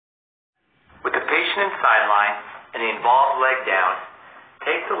patient in sideline and the involved leg down,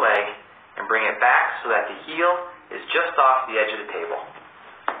 take the leg and bring it back so that the heel is just off the edge of the table.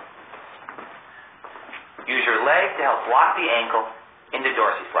 Use your leg to help block the ankle into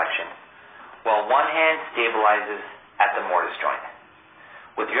dorsiflexion, while one hand stabilizes at the mortise joint.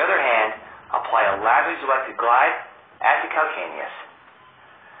 With your other hand, apply a laterally selected glide at the calcaneus.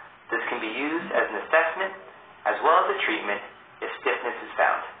 This can be used as an assessment as well as a treatment if stiffness is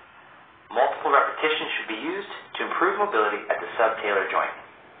found. Multiple repetitions should be used to improve mobility at the subtalar joint.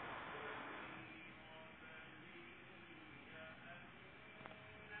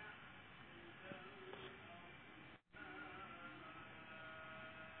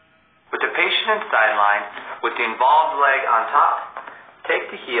 With the patient in sideline, with the involved leg on top, take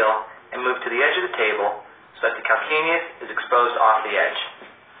the heel and move to the edge of the table so that the calcaneus is exposed off the edge.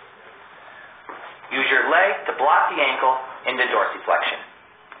 Use your leg to block the ankle into dorsiflexion.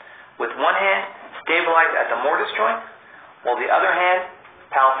 With one hand, stabilize at the mortise joint, while the other hand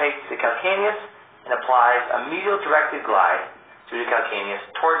palpates the calcaneus and applies a medial directed glide through the calcaneus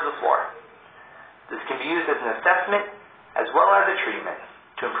towards the floor. This can be used as an assessment as well as a treatment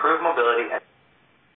to improve mobility.